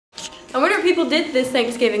I wonder what people did this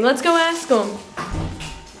Thanksgiving. Let's go ask them.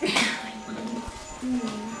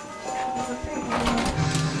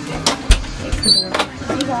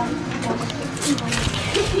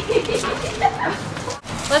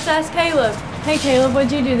 Let's ask Caleb. Hey Caleb,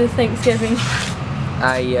 what'd you do this Thanksgiving?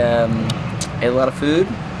 I ate a lot of food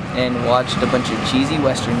and watched a bunch of cheesy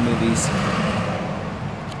Western movies.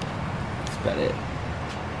 That's about it.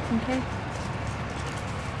 Okay.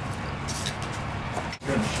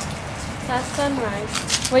 That's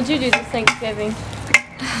sunrise. What'd you do this Thanksgiving?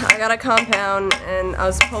 I got a compound and I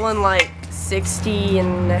was pulling like 60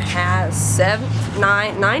 and a half,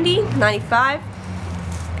 90, 95.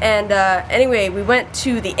 And anyway, we went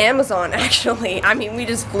to the Amazon actually. I mean, we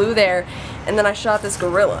just flew there and then I shot this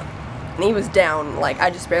gorilla. And he was down, like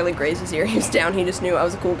I just barely grazed his ear. He was down, he just knew I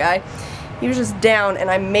was a cool guy. He was just down and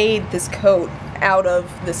I made this coat out of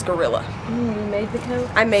this gorilla. You made the coat?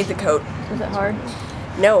 I made the coat. Was it hard?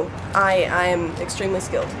 No, I am extremely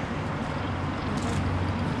skilled.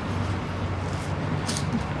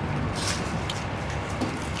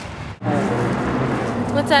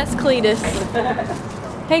 Let's ask Cletus.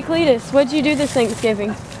 Hey Cletus, what'd you do this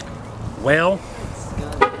Thanksgiving? Well,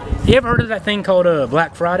 you ever heard of that thing called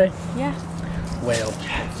Black Friday? Yeah. Well,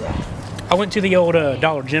 I went to the old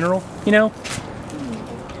Dollar General, you know,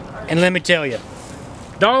 and let me tell you,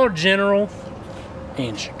 Dollar General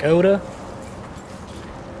in Shakota,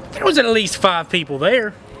 there was at least 5 people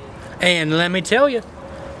there, and let me tell you,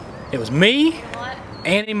 it was me,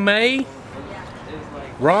 Annie Mae,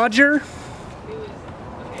 Roger,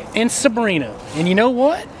 and Sabrina. And you know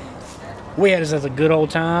what? We had ourselves a good old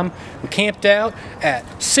time. We camped out at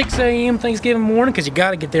 6 a.m. Thanksgiving morning because you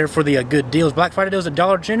got to get there for the good deals. Black Friday deals at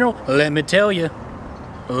Dollar General. Let me tell you.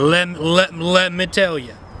 Let me tell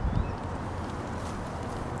you.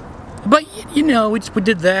 But you know, we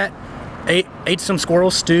did that. Ate some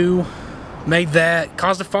squirrel stew. Made that.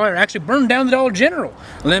 Caused a fire. Actually burned down the Dollar General.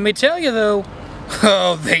 Let me tell you though.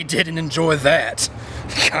 Oh, they didn't enjoy that.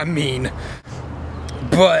 I mean,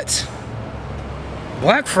 but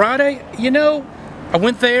Black Friday, you know, I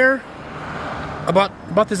went there.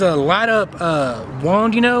 About this light up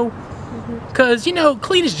wand, you know, because you know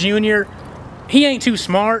Cletus Jr. He ain't too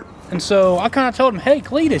smart, and so I kind of told him, hey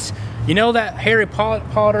Cletus, you know that Harry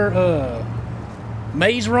Potter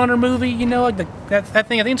Maze Runner movie, you know, like that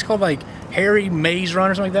thing, I think it's called like Harry Maze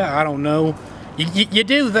Runner or something like that. I don't know. You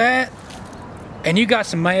do that, and you got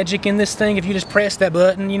some magic in this thing. If you just press that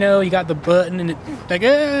button, you know, you got the button, and it's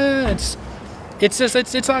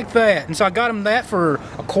like that. And so I got him that for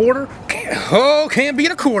a quarter. Can't beat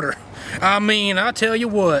a quarter. I mean, I tell you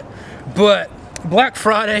what. But Black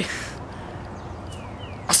Friday,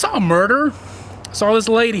 I saw a murder. I saw this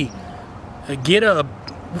lady get a,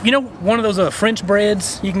 you know, one of those French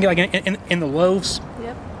breads you can get like in the loaves.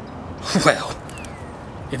 Yep. Well,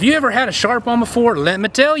 if you ever had a sharp one before, let me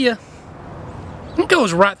tell you, it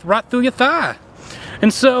goes right through your thigh.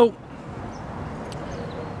 And so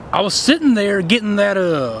I was sitting there getting that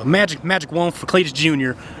magic wand for Cletus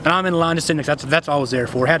Jr. and I'm in line just sitting next. That's all I was there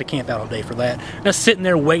for. I had to camp out all day for that. And I was sitting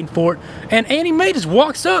there waiting for it. And Annie Mae just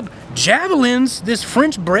walks up, javelins this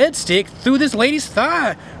French breadstick through this lady's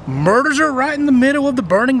thigh, murders her right in the middle of the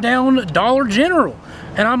burning down Dollar General.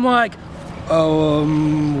 And I'm like,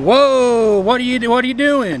 whoa, what are you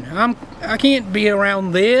doing? I can't be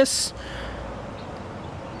around this.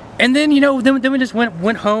 And then, you know, then we just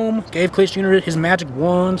went home, gave Cletus Jr. his magic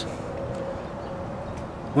wand,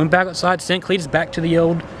 went back outside, sent Cletus back to the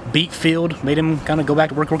old beet field, made him kind of go back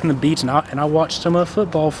to working the beets, and I watched some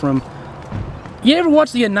football from. You ever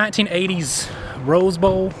watch the 1980s Rose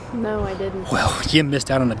Bowl? No, I didn't. Well, you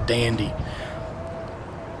missed out on a dandy.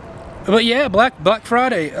 But yeah, Black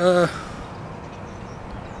Friday,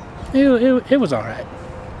 it was all right.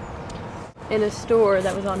 In a store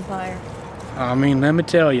that was on fire. I mean, let me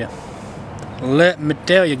tell you,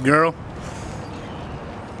 girl.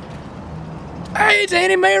 Hey, it's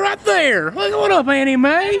Annie Mae right there. Look, what up, Annie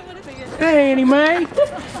Mae? Hey, Annie Mae.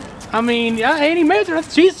 I mean, Annie Mae,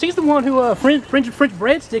 she's the one who French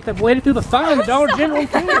breadstick that bladed through the thigh in the Dollar General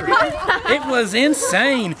theater. It was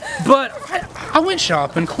insane. But I went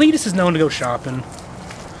shopping. Cletus is known to go shopping.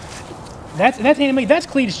 That's Annie Mae. That's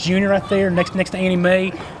Cletus Jr. right there, next to Annie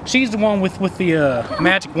Mae. She's the one with the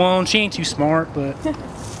magic wand. She ain't too smart, but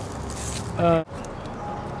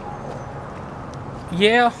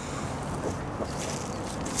yeah.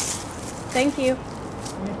 Thank you.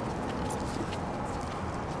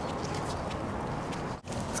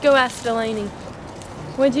 Let's go ask Delaney.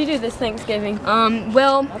 What'd you do this Thanksgiving?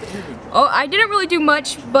 Well, I didn't really do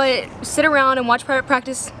much but sit around and watch private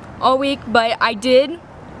practice all week, but I did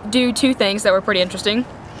do 2 things that were pretty interesting.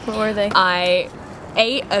 What were they? I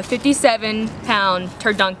ate a 57-pound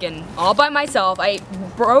turducken all by myself. I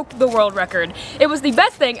broke the world record. It was the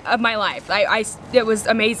best thing of my life. It was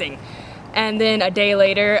amazing. And then a day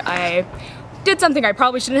later, I did something I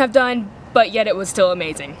probably shouldn't have done, but yet it was still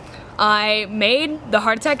amazing. I made the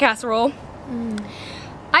heart attack casserole.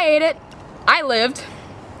 I ate it. I lived.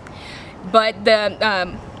 But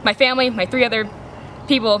my family, my 3 other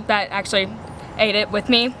people that actually ate it with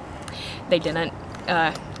me, they didn't.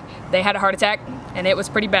 They had a heart attack, and it was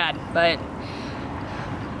pretty bad, but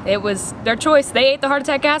it was their choice. They ate the heart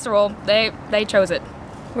attack casserole. They chose it.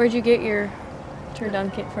 Where'd you get your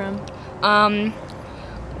turducken from?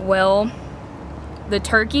 Well, the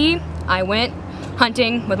turkey, I went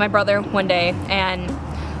hunting with my brother one day, and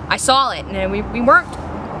I saw it, and we weren't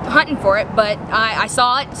hunting for it, but I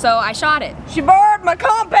saw it, so I shot it. She borrowed my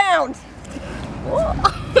compound!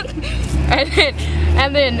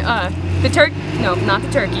 and then the turkey, no, not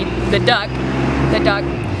the turkey, the duck,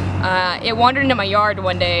 it wandered into my yard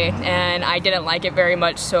one day, and I didn't like it very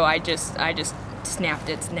much, so I just snapped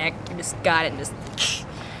its neck, just got it, and just,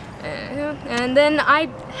 and then I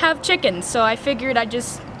have chickens, so I figured I'd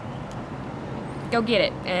just go get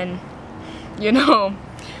it, and, you know,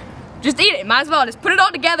 just eat it. Might as well just put it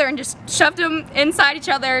all together and just shoved them inside each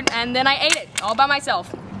other, and then I ate it all by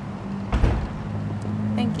myself.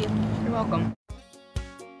 Thank you. You're welcome.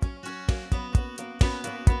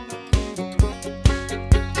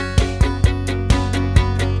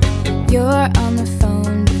 You're on the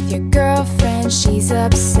phone with your girlfriend, she's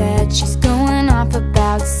upset, she's going off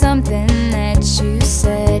about